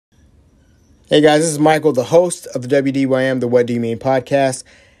Hey guys, this is Michael, the host of the WDYM, the What Do You Mean podcast.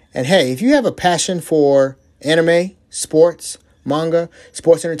 And hey, if you have a passion for anime, sports, manga,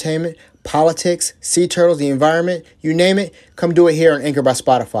 sports entertainment, politics, sea turtles, the environment, you name it, come do it here on Anchor by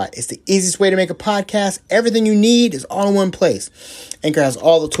Spotify. It's the easiest way to make a podcast. Everything you need is all in one place. Anchor has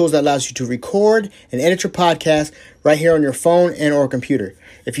all the tools that allows you to record and edit your podcast right here on your phone and or computer.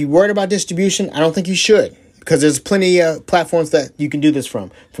 If you're worried about distribution, I don't think you should, because there's plenty of platforms that you can do this from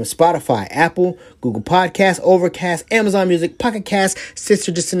Spotify, Apple, Google Podcasts, Overcast, Amazon Music, Pocket Cast,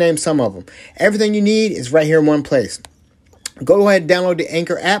 Stitcher, just to name some of them. Everything you need is right here in one place. Go ahead and download the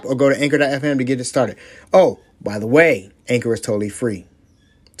Anchor app or go to anchor.fm to get it started. Oh, by the way, Anchor is totally free.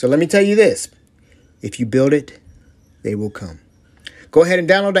 So let me tell you this. If you build it, they will come. Go ahead and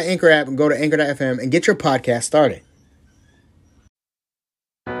download the Anchor app and go to anchor.fm and get your podcast started.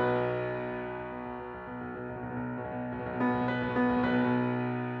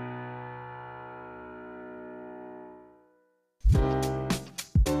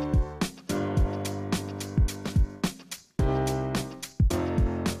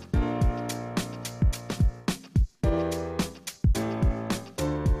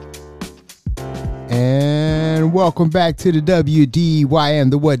 And welcome back to the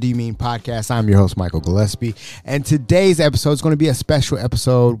WDYM, the What Do You Mean podcast. I'm your host, Michael Gillespie. And today's episode is going to be a special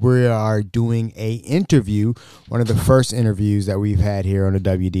episode. We are doing a interview, one of the first interviews that we've had here on the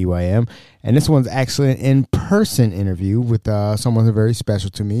WDYM. And this one's actually an in-person interview with someone who's very special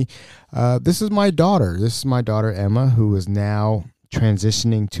to me. This is my daughter. This is my daughter, Emma, who is now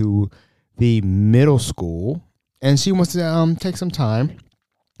transitioning to the middle school. And she wants to take some time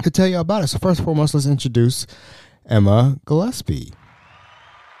to tell you about it. So first and foremost, let's introduce Emma Gillespie.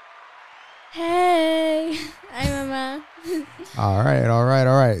 Hey, I'm Emma. All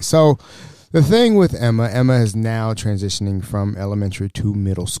right. So the thing with Emma is now transitioning from elementary to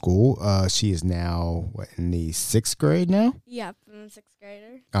middle school. She is now in the 6th grade now? Yep, I'm a 6th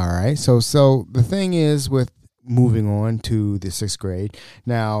grader. All right. So the thing is with moving on to the 6th grade.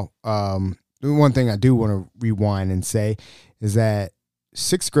 Now, one thing I do want to rewind and say is that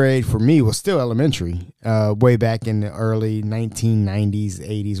 6th grade for me was still elementary, way back in the early 1990s,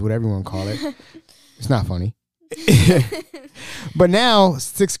 80s, whatever you want to call it. It's not funny. But now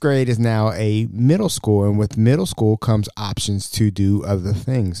 6th grade is now a middle school, and with middle school comes options to do other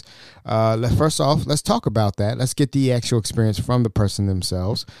things. First off, let's talk about that. Let's get the actual experience from the person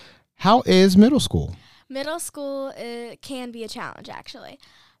themselves. How is middle school? Middle school, it can be a challenge, actually.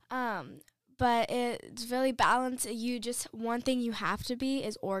 But it's really balanced. One thing you have to be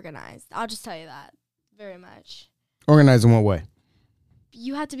is organized. I'll just tell you that very much. Organized in what way?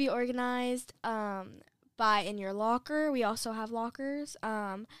 You have to be organized in your locker. We also have lockers.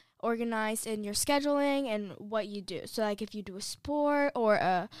 Organized in your scheduling and what you do. So, like, if you do a sport or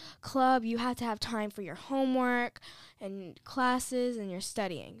a club, you have to have time for your homework and classes and your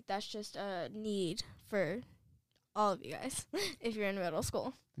studying. That's just a need for all of you guys if you're in middle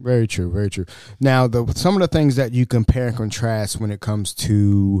school. Very true, very true. Now, some of the things that you compare and contrast when it comes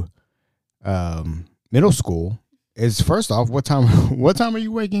to middle school is, first off, what time are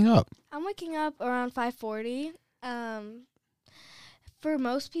you waking up? I'm waking up around 5:40. For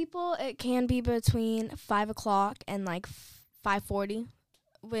most people, it can be between 5 o'clock and like 5:40.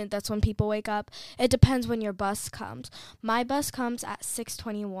 That's when people wake up. It depends when your bus comes. My bus comes at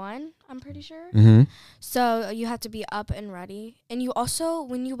 6:21, I'm pretty sure. Mm-hmm. So you have to be up and ready. And you also,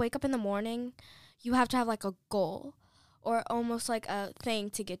 when you wake up in the morning, you have to have like a goal or almost like a thing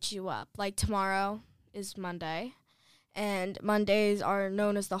to get you up. Like tomorrow is Monday. And Mondays are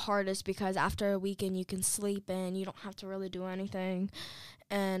known as the hardest because after a weekend you can sleep and you don't have to really do anything.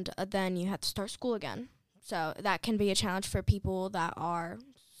 And then you have to start school again. So that can be a challenge for people that are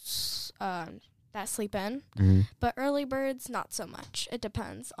that sleep in. Mm-hmm. But early birds, not so much. It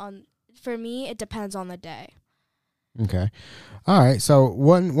depends on. For me, it depends on the day. Okay, all right. So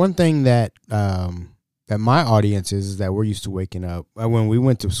one thing that that my audience is that we're used to waking up when we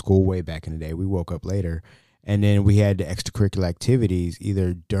went to school way back in the day. We woke up later, and then we had the extracurricular activities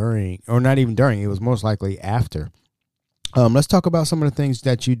either during or not even during. It was most likely after. Let's talk about some of the things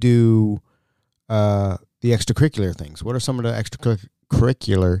that you do. The extracurricular things. What are some of the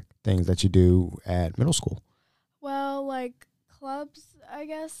extracurricular things that you do at middle school? Well, like clubs, I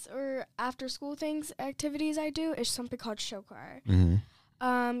guess, or after school activities I do is something called show choir.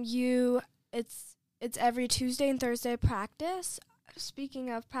 Mm-hmm. It's every Tuesday and Thursday practice. Speaking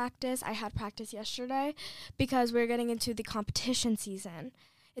of practice, I had practice yesterday because we're getting into the competition season.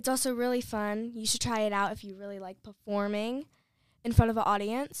 It's also really fun. You should try it out if you really like performing in front of an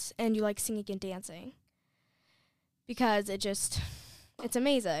audience and you like singing and dancing. Because It's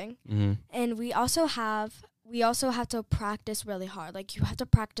amazing. And we also have to practice really hard. Like, you have to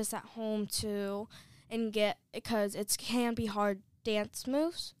practice at home too, and because it can be hard dance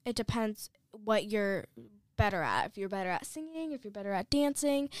moves. It depends what you're better at. If you're better at singing, if you're better at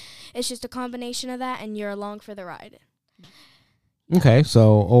dancing, it's just a combination of that, and you're along for the ride. Okay,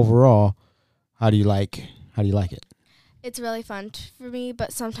 so overall, how do you like it? It's really fun for me,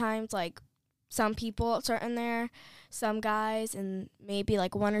 but sometimes, like, some people start in there, some guys, and maybe,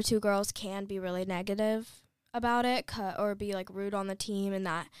 like, one or two girls can be really negative about it, or be, like, rude on the team, and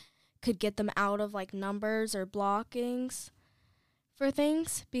that could get them out of, like, numbers or blockings for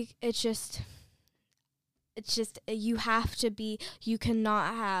things. It's just you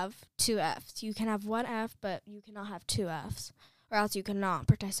cannot have two Fs. You can have one F, but you cannot have two Fs, or else you cannot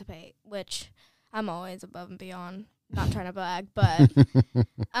participate, which I'm always above and beyond, not trying to brag, but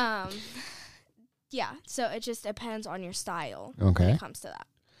yeah, so it just depends on your style when it comes to that.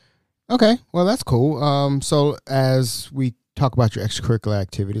 Okay, well, that's cool. So as we talk about your extracurricular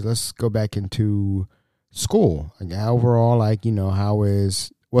activities, let's go back into school. Like, overall, like, you know,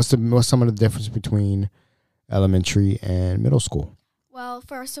 what's some of the difference between elementary and middle school? Well,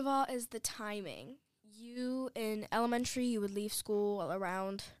 first of all is the timing. In elementary, you would leave school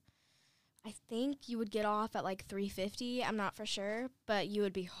around, I think you would get off at like 3:50. I'm not for sure, but you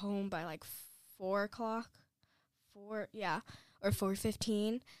would be home by like 4 o'clock, or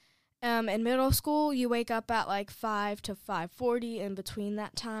 4:15. In middle school, you wake up at like 5 to 5:40 in between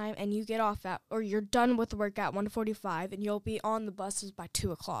that time, and you get off or you're done with work at 1:45, and you'll be on the buses by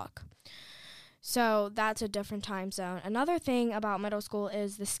 2 o'clock. So that's a different time zone. Another thing about middle school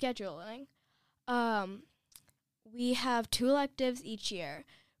is the scheduling. We have 2 electives each year.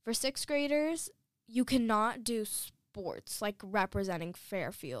 For 6th graders, you cannot do sports, like representing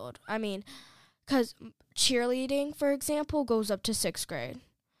Fairfield. I mean, because cheerleading, for example, goes up to 6th grade.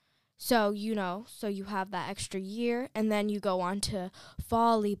 So, you have that extra year, and then you go on to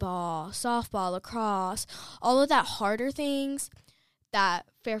volleyball, softball, lacrosse, all of that harder things that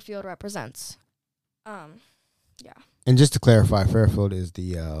Fairfield represents. Yeah. And just to clarify, Fairfield is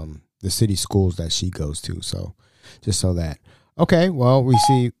the city schools that she goes to. So, just so that. Okay, well, we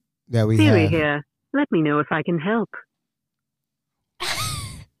see that we Siri have. here. Let me know if I can help.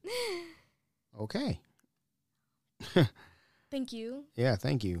 Okay. Thank you. Yeah,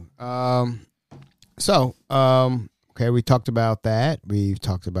 thank you. Okay, we talked about that. We've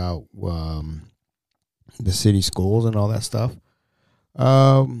talked about the city schools and all that stuff.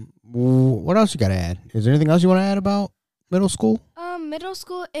 What else you got to add? Is there anything else you want to add about middle school? Middle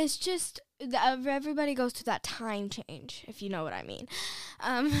school is just everybody goes through that time change, if you know what I mean.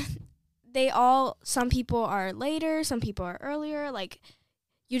 Some people are later, some people are earlier. Like,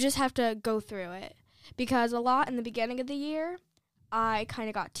 you just have to go through it, because a lot in the beginning of the year, I kind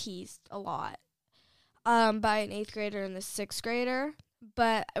of got teased a lot by an 8th grader and the 6th grader.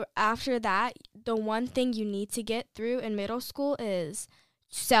 But after that, the one thing you need to get through in middle school is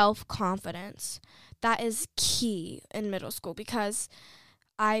self-confidence. That is key in middle school, because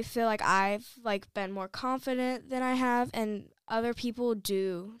I feel like I've been more confident than I have, and other people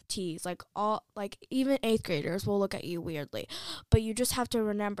do tease. Even 8th graders will look at you weirdly. But you just have to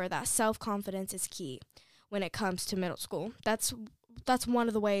remember that self-confidence is key when it comes to middle school. That's one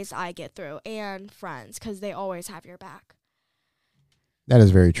of the ways I get through, and friends, because they always have your back. That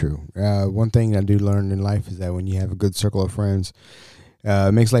is very true. One thing I do learn in life is that when you have a good circle of friends,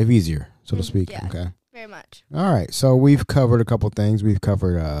 it makes life easier, so to speak. Yeah, okay. Very much. All right. So we've covered a couple things. We've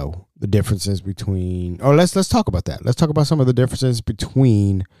covered the differences between. Oh, let's talk about that. Let's talk about some of the differences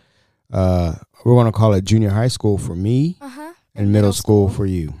between. We're going to call it junior high school for me, and middle school for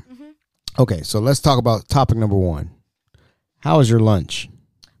you. Mm-hmm. Okay. So let's talk about topic number 1. How is your lunch?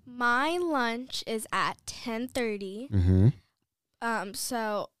 My lunch is at 10:30. Mm-hmm.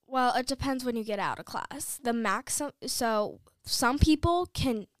 It depends when you get out of class. Some people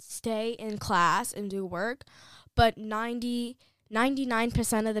can stay in class and do work, but 99%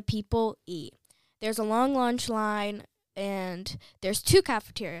 of the people eat. There's a long lunch line, and there's 2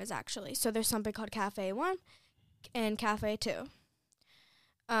 cafeterias, actually. So there's something called Cafe 1 and Cafe 2.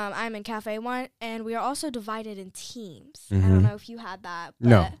 I'm in Cafe 1, and we are also divided in teams. Mm-hmm. I don't know if you had that. But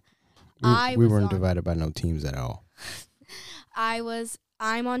no. We weren't divided by no teams at all.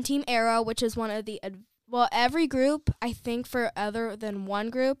 I'm on Team Arrow, which is one of the every group, I think, for other than one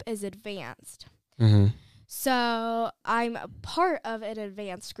group is advanced. Mm-hmm. So I'm a part of an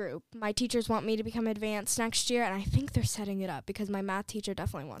advanced group. My teachers want me to become advanced next year, and I think they're setting it up because my math teacher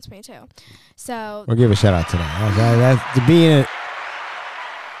definitely wants me to. So we'll give a shout out to that.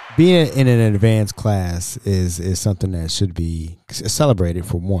 being in an advanced class is something that should be celebrated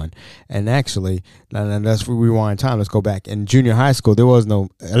for one. And actually, let's rewind time. Let's go back. In junior high school, there was no,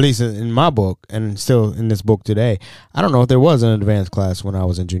 at least in my book, and still in this book today, I don't know if there was an advanced class when I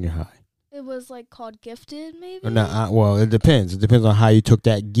was in junior high. It was like called gifted, maybe? No, well, it depends. It depends on how you took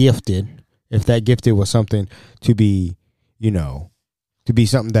that gifted. If that gifted was something to be, to be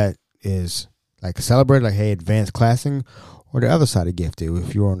something that is like celebrated, like, hey, advanced classing, or the other side of gifted.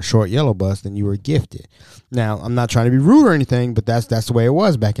 If you were on a short yellow bus, then you were gifted. Now, I'm not trying to be rude or anything, but that's the way it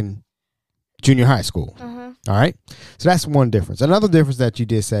was back in junior high school. Uh-huh. All right? So that's one difference. Another difference that you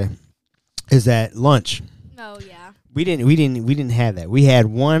did say is that lunch. Oh, yeah. We didn't have that. We had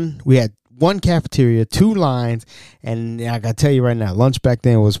one cafeteria, 2 lines, and I got to tell you right now, lunch back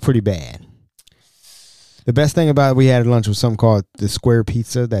then was pretty bad. The best thing about it, we had at lunch was something called the square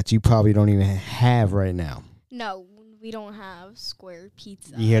pizza that you probably don't even have right now. No, we don't have square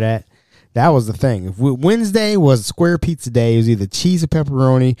pizza. You hear that? That was the thing. Wednesday was square pizza day. It was either cheese or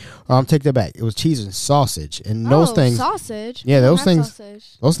pepperoni, or I'll take that back. It was cheese and sausage, and those things. Sausage. Yeah, those things.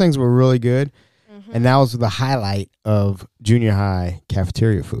 Sausage. Those things were really good, and that was the highlight of junior high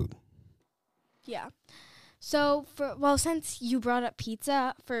cafeteria food. Yeah. So since you brought up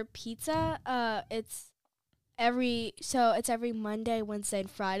pizza, it's every Monday, Wednesday,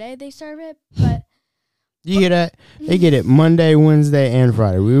 and Friday they serve it, but. You hear that? They get it Monday, Wednesday, and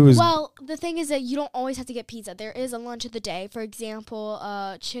Friday. Well, the thing is that you don't always have to get pizza. There is a lunch of the day. For example,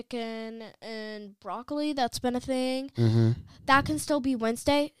 chicken and broccoli. That's been a thing. Mm-hmm. That can still be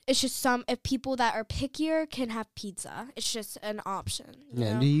Wednesday. It's just if people that are pickier can have pizza. It's just an option. You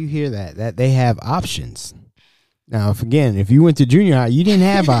know? Do you hear that? That they have options. Now, if you went to junior high, you didn't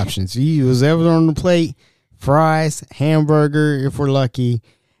have options. You was ever on the plate, fries, hamburger, if we're lucky,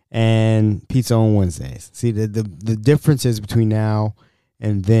 and pizza on Wednesdays. See, the differences between now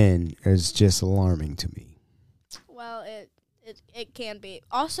and then is just alarming to me. Well, it can be.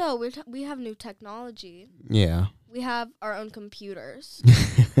 Also, we have new technology. Yeah. We have our own computers.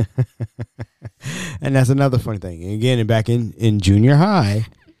 And that's another funny thing. Again, back in junior high,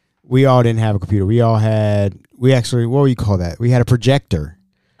 we all didn't have a computer. We actually, what do you call that? We had a projector.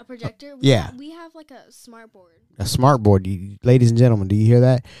 A projector? We have like a smart board. A smart board, ladies and gentlemen, do you hear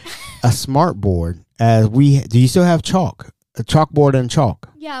that? A smart board. Do you still have chalk? A chalkboard and chalk.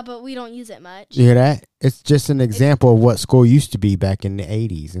 Yeah, but we don't use it much. You hear that? It's just an example of what school used to be back in the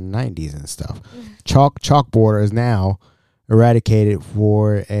 80s and 90s and stuff. Chalkboard is now eradicated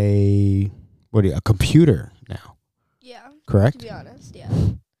for a computer now. Yeah. Correct? To be honest, yeah.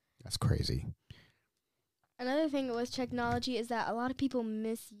 That's crazy. Another thing with technology is that a lot of people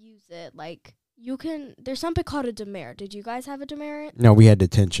misuse it. Like, there's something called a demerit. Did you guys have a demerit? No, we had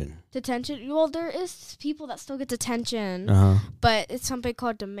detention. Detention? Well, there is people that still get detention, but it's something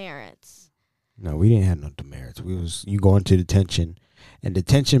called demerits. No, we didn't have no demerits. You go into detention, and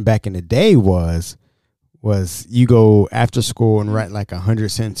detention back in the day was you go after school and write like 100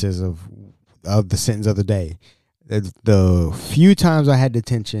 sentences of the sentence of the day. The few times I had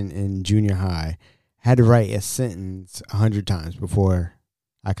detention in junior high, had to write a sentence 100 times before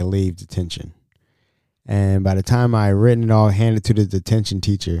I could leave detention. And by the time I written it all, handed to the detention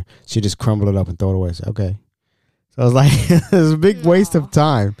teacher, she just crumbled it up and throw it away. So, okay. So I was like, it was a big waste of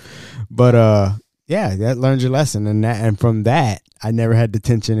time. But, yeah, that learned your lesson. And from that, I never had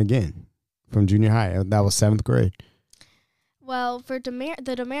detention again from junior high. That was 7th grade. Well, for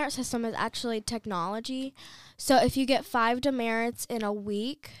the demerit system is actually technology. So if you get 5 demerits in a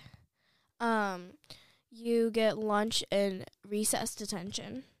week, you get lunch and recess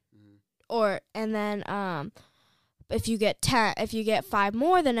detention. And then if you get 5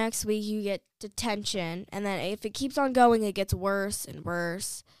 more the next week, you get detention. And then if it keeps on going, it gets worse and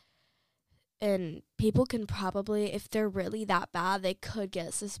worse. And people can probably, if they're really that bad, they could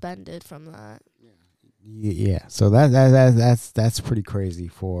get suspended from that. Yeah. So that's pretty crazy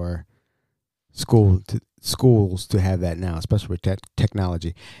for schools to have that now, especially with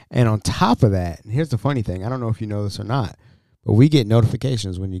technology. And on top of that, here's the funny thing. I don't know if you know this or not, but we get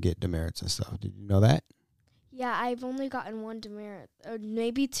notifications when you get demerits and stuff. Did you know that? Yeah, I've only gotten 1 demerit, or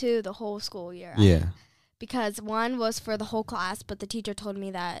maybe 2 the whole school year. Yeah. Because 1 was for the whole class, but the teacher told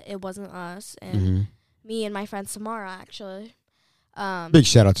me that it wasn't us, and me and my friend Samara, actually. Big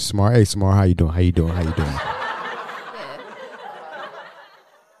shout out to Samara. Hey, Samara, how you doing?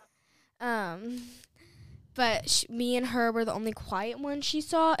 But me and her were the only quiet ones she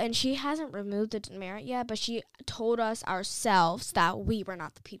saw, and she hasn't removed the demerit yet, but she told us ourselves that we were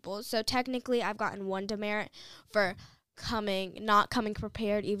not the people. So technically, I've gotten 1 demerit for not coming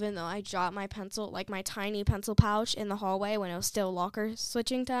prepared, even though I dropped my pencil, like my tiny pencil pouch in the hallway when it was still locker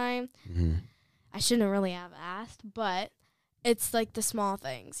switching time. Mm-hmm. I shouldn't really have asked, but it's like the small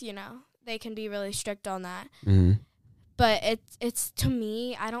things, They can be really strict on that. Mm-hmm. But it's to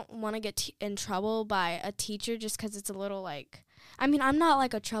me, I don't want to get in trouble by a teacher just because it's a little like, I mean, I'm not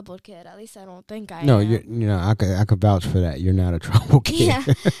like a troubled kid. At least I don't think I am. No, I could vouch for that. You're not a trouble kid. Yeah,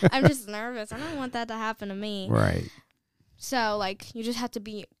 I'm just nervous. I don't want that to happen to me. Right. So, like, you just have to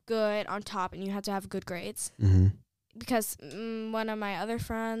be good on top, and you have to have good grades. Mm-hmm. Because one of my other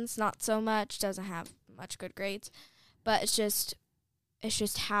friends, not so much, doesn't have much good grades. But it's just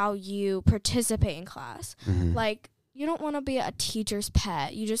how you participate in class. Mm-hmm. Like, you don't want to be a teacher's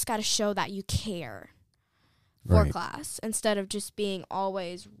pet. You just got to show that you care for class instead of just being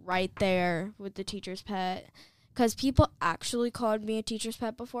always right there with the teacher's pet. Because people actually called me a teacher's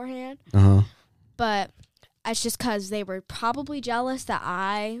pet beforehand. Uh-huh. But it's just because they were probably jealous that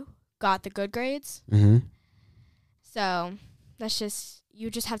I got the good grades. Mm-hmm. So that's just, you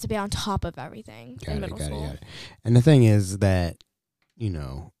just have to be on top of everything in middle school. Got it. And the thing is that,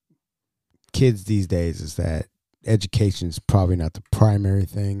 kids these days is that education is probably not the primary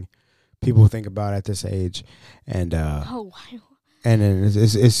thing people think about at this age. And, Wow. And then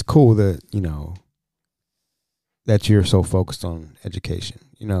it's cool that, that you're so focused on education,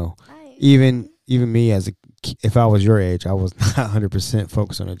 Even me if I was your age, I was not 100%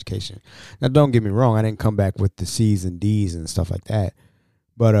 focused on education. Now, don't get me wrong. I didn't come back with the C's and D's and stuff like that.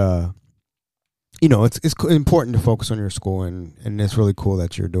 But, it's important to focus on your school, and it's really cool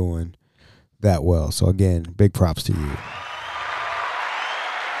that you're doing that well. So, again, big props to you.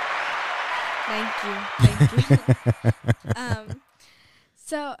 Thank you.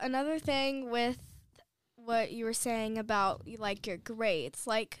 So another thing with what you were saying about, like, your grades,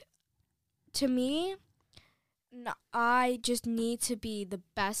 like, to me, I just need to be the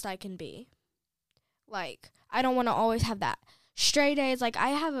best I can be. Like, I don't want to always have that straight A's. Like, I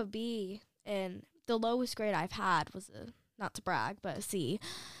have a B, and the lowest grade I've had was not to brag, but a C.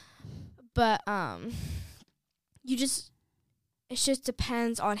 But it just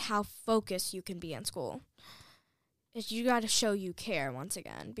depends on how focused you can be in school. You got to show you care once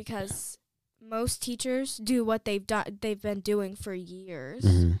again, because most teachers do what they've been doing for years.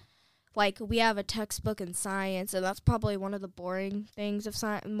 Mm-hmm. Like, we have a textbook in science, and that's probably one of the most boring things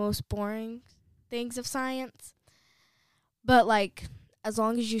of science. But, like, as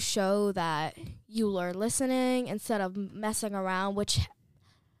long as you show that you are listening instead of messing around, which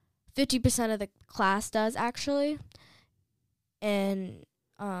 50% of the class does, actually, and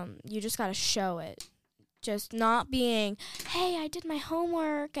you just got to show it. Just not being, hey, I did my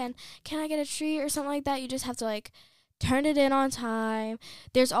homework, and can I get a treat or something like that. You just have to, like, turn it in on time.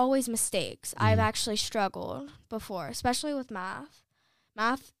 There's always mistakes. I've actually struggled before, especially with math.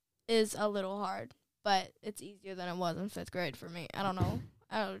 Math is a little hard, but it's easier than it was in 5th grade for me. I don't know.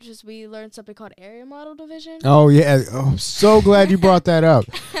 We learned something called area model division. Oh, yeah. Oh, I'm so glad you brought that up.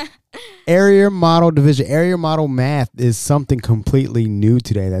 Area model division, area model math is something completely new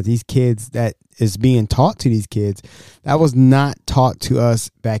today that is being taught to these kids. That was not taught to us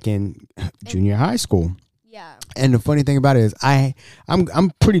back in junior high school. Yeah. And the funny thing about it is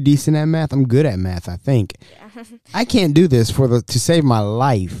I'm pretty decent at math. I'm good at math, I think. Yeah. I can't do this to save my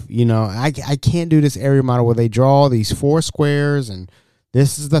life. I can't do this area model where they draw these 4 squares and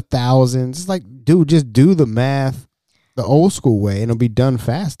this is the thousands. It's like, dude, just do the math the old school way and it'll be done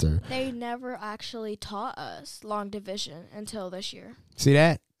faster. They never actually taught us long division until this year. See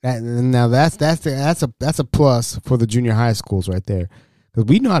that? Now that's a plus for the junior high schools right there, because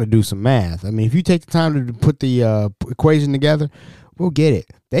we know how to do some math. I mean, if you take the time to put the equation together, we'll get it.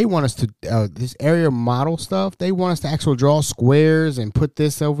 They want us to this area model stuff. They want us to actually draw squares and put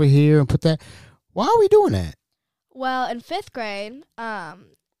this over here and put that. Why are we doing that? Well, in 5th grade, I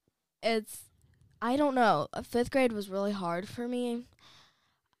don't know. 5th grade was really hard for me.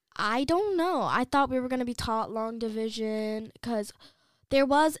 I don't know. I thought we were going to be taught long division because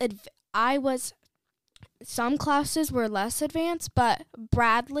some classes were less advanced, but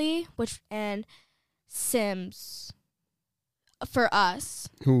Bradley and Sims for us.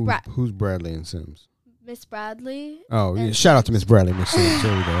 Who's Bradley and Sims? Miss Bradley. Oh, yeah. Shout out to Miss Bradley, Miss Sims.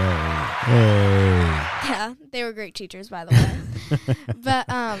 There we go. Hey. Yeah, they were great teachers, by the way. But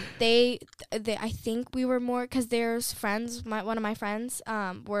they I think we were more, because there's friends. One of my friends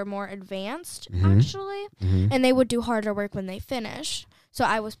were more advanced actually, and they would do harder work when they finish. So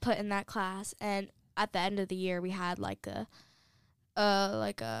I was put in that class, and at the end of the year, we had like a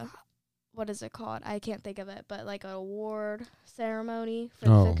what is it called? I can't think of it, but like an award ceremony for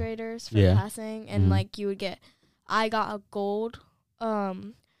the 5th graders for passing, and like you would get. I got a gold. That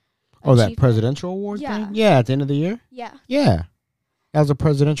achievement. presidential award Yeah. thing? Yeah, at the end of the year? Yeah. Yeah. That was a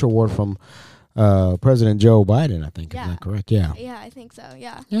presidential award from President Joe Biden, I think. Yeah. Is that correct? Yeah. Yeah, I think so.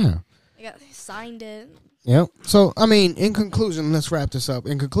 Yeah. Yeah. I signed it. Yep. So, I mean, in conclusion, let's wrap this up.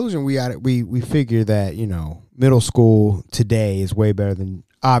 In conclusion, we figure that, middle school today is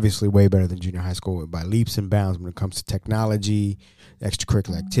obviously way better than junior high school by leaps and bounds when it comes to technology,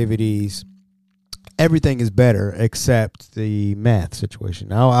 extracurricular activities. Everything is better except the math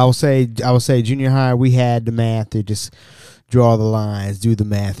situation. I will say junior high, we had the math to just draw the lines, do the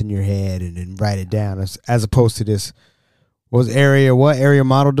math in your head, and then write it down. As opposed to this, area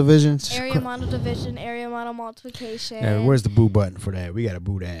model divisions? Area model division, area model multiplication. Yeah, where's the boo button for that? We got to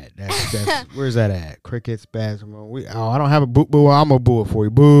boo that. That's where's that at? Crickets, basketball. I don't have a boo. I'm going to boo it for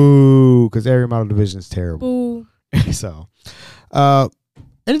you. Boo, because area model division is terrible. Boo. So,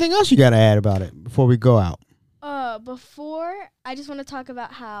 anything else you got to add about it before we go out? Before, I just want to talk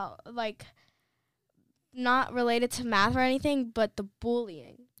about how, not related to math or anything, but the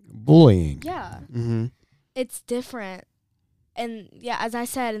bullying. Bullying. Yeah. Mm-hmm. It's different. And, yeah, as I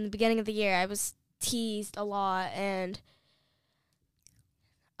said, in the beginning of the year, I was teased a lot, and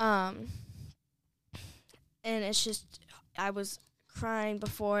it's just, I was crying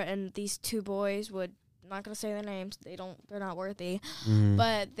before, and these two boys would, I'm not going to say their names, they're not worthy,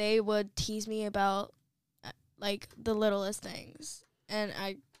 but they would tease me about, the littlest things, and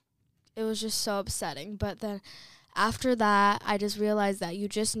it was just so upsetting. But then after that, I just realized that you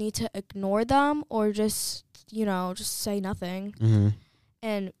just need to ignore them or just say nothing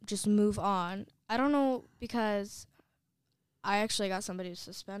and just move on. I don't know, because I actually got somebody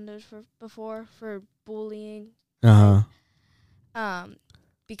suspended before for bullying.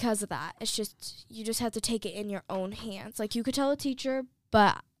 Because of that. It's just, you just have to take it in your own hands. You could tell a teacher,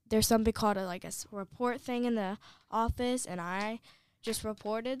 but there's something called a report thing in the office, and I just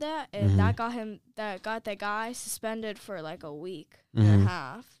reported that, and that got that guy suspended for a week and a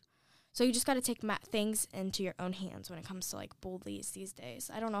half. So you just got to take things into your own hands when it comes to bullies these days.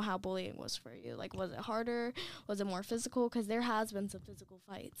 I don't know how bullying was for you. Was it harder? Was it more physical? Because there has been some physical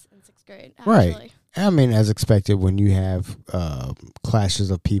fights in 6th grade. Actually. Right. I mean, as expected, when you have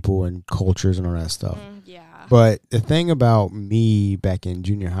clashes of people and cultures and all that stuff. Yeah. But the thing about me back in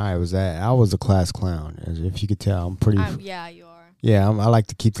junior high was that I was a class clown. If you could tell, I'm pretty. Yeah, you are. Yeah, I like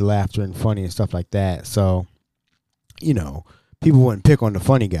to keep the laughter and funny and stuff like that. So, people wouldn't pick on the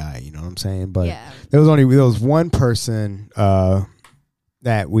funny guy, you know what I'm saying? But there was one person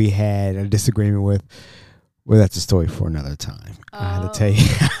that we had a disagreement with. Well, that's a story for another time. I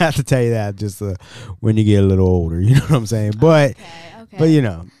have to tell you that just when you get a little older, you know what I'm saying? But but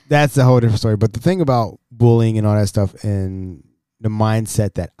that's a whole different story. But the thing about bullying and all that stuff, and the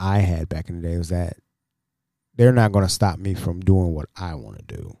mindset that I had back in the day was that they're not going to stop me from doing what I want to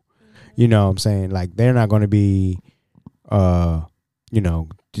do. You know what I'm saying? They're not going to be to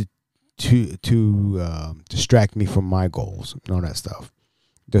distract me from my goals and all that stuff.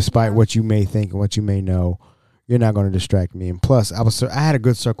 Despite what you may think and what you may know, you're not going to distract me. And plus, I had a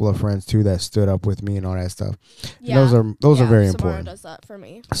good circle of friends too that stood up with me and all that stuff. Yeah, and those are very important. Does that for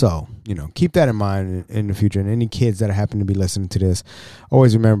me. So keep that in mind in the future. And any kids that happen to be listening to this,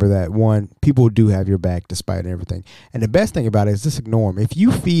 always remember that people do have your back despite everything. And the best thing about it is just ignore them. If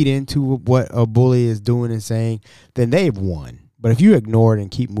you feed into what a bully is doing and saying, then they've won. But if you ignore it and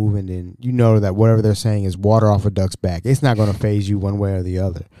keep moving, then you know that whatever they're saying is water off a duck's back. It's not going to phase you one way or the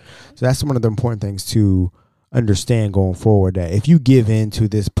other. So that's one of the important things to understand going forward, that if you give in to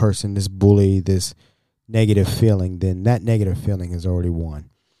this person, this bully, this negative feeling, then that negative feeling has already won.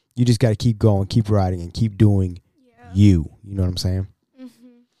 You just got to keep going, keep riding, and keep doing you. You know what I'm saying?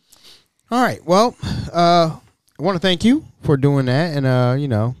 All right. Well, I want to thank you for doing that.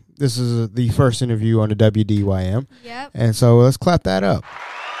 And, this is the first interview on the WDYM. Yep. And so let's clap that up.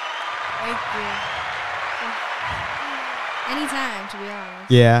 Thank you. Anytime, to be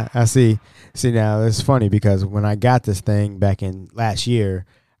honest. Yeah, I see. See, now it's funny because when I got this thing back in last year,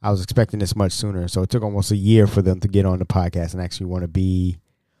 I was expecting this much sooner. So it took almost a year for them to get on the podcast and actually want to be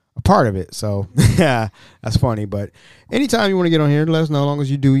a part of it. So, yeah, that's funny. But anytime you want to get on here, let us know. As long as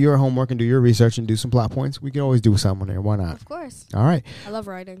you do your homework and do your research and do some plot points, we can always do something on there. Why not? Of course. All right. I love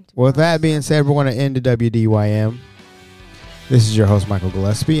writing. Well, with that being said, we're going to end the WDYM. This is your host, Michael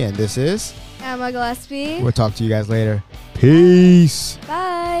Gillespie, and this is Emma Gillespie. We'll talk to you guys later. Peace.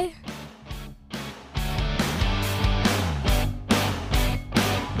 Bye.